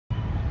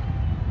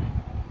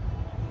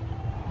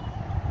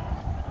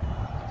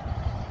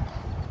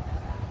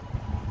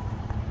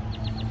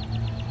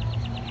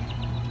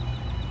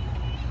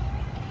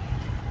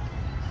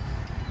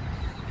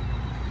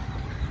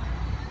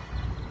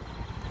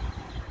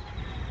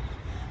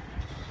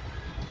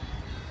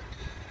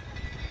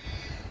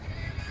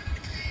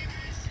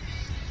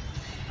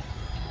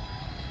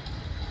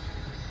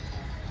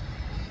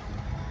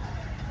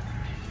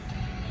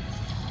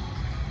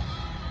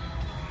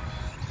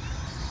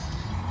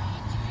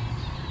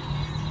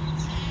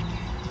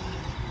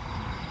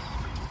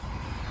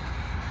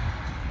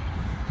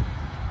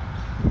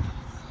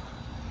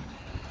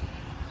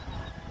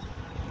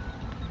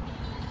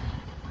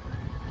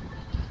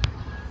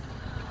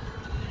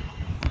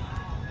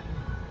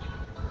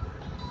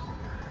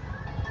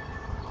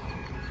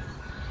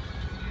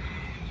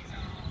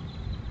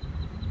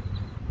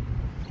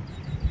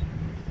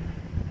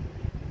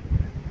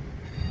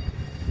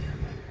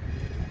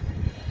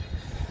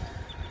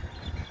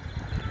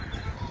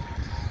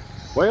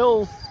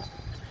Well,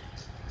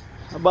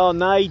 about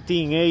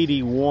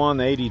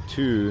 1981,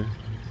 82,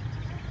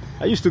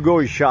 I used to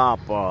go shop,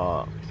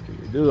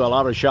 do a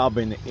lot of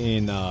shopping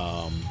in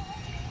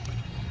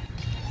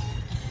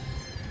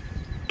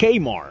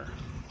Kmart.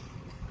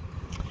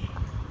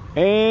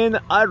 And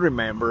I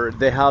remember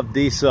they have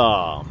this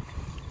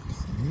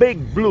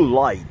big blue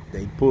light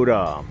they put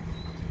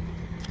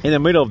in the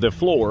middle of the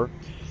floor,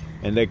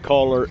 and they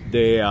color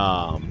the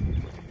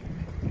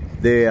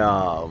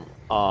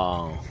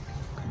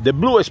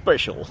blue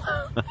Spacial.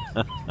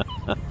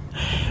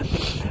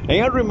 And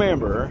I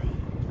remember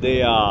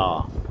the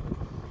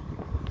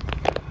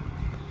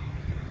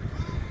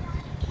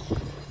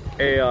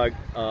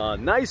a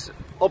nice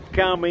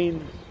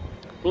upcoming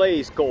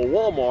place called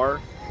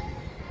Walmart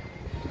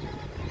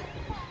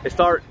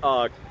start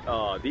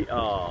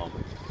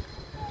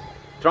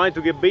trying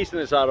to get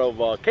business out of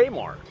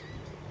Kmart,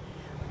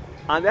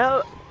 and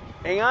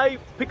I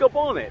pick up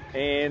on it.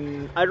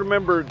 And I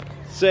remember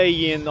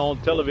saying on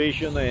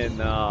television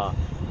and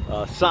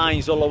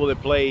signs all over the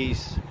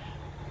place,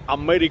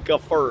 "America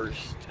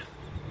first,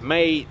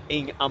 made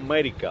in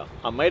America,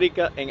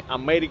 America and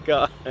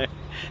America,"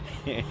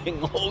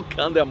 and all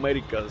kind of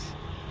Americas.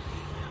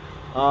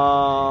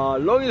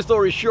 Long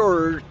story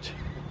short,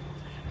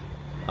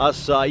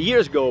 as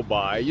years go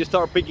by, you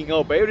start picking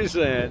up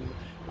everything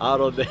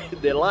out of the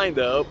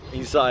lineup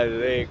inside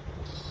the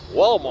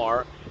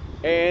Walmart,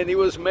 and it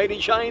was made in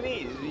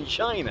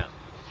China.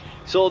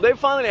 So they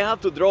finally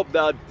have to drop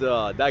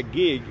that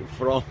gig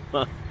from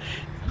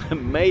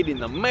made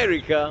in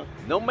America,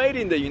 not made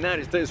in the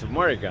United States of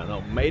America,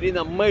 no, made in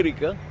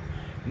America,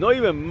 not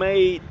even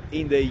made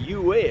in the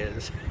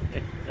US,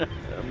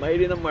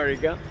 made in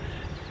America.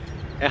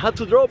 I had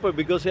to drop it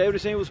because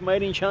everything was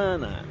made in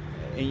China,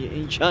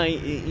 in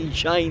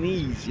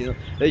Chinese, you know.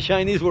 The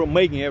Chinese were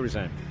making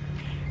everything.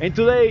 And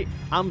today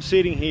I'm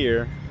sitting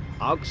here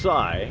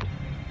outside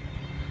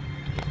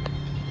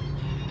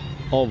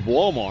of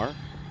Walmart,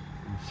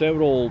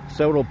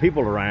 several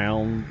people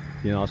around,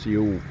 you know. So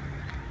you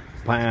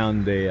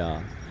found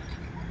the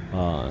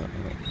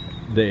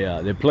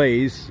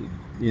place,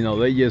 you know,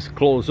 they just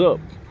close up.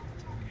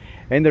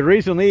 And the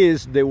reason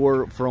is they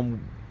were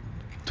from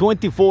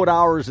 24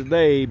 hours a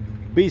day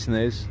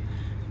business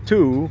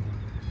to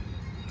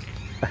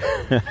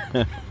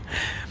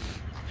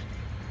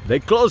they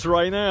close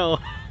right now.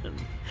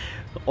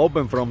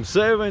 Open from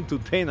 7 to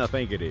 10, I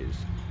think it is.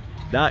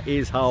 That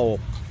is how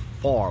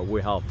far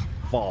we have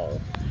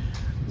fallen.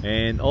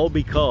 And all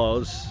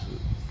because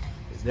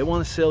they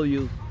want to sell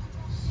you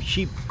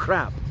cheap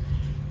crap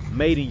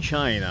made in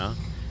China.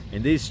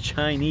 And these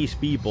Chinese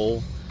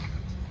people,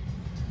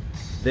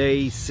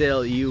 they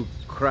sell you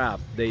crap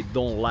they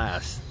don't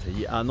last.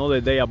 I know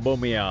that they bought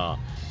me a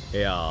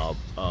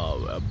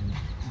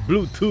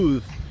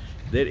Bluetooth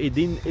that it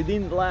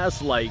didn't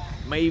last like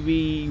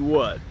maybe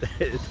what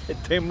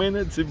 10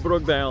 minutes, it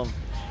broke down.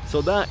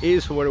 So that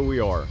is where we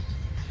are.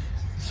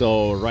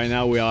 So right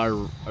now we are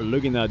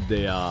looking at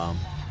the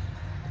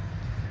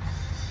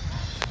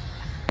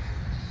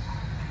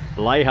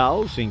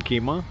lighthouse in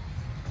Kmart,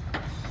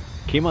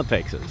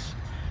 Texas.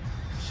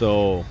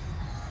 So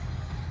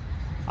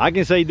I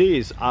can say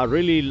this, I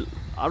really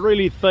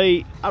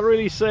say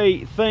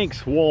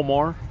thanks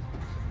Walmart,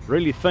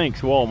 really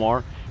thanks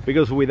Walmart,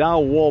 because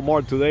without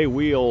Walmart today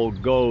we'll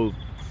go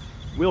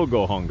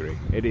hungry.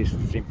 It is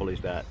simple as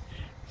that.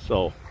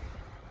 So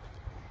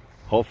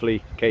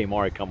hopefully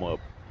Kmart come up.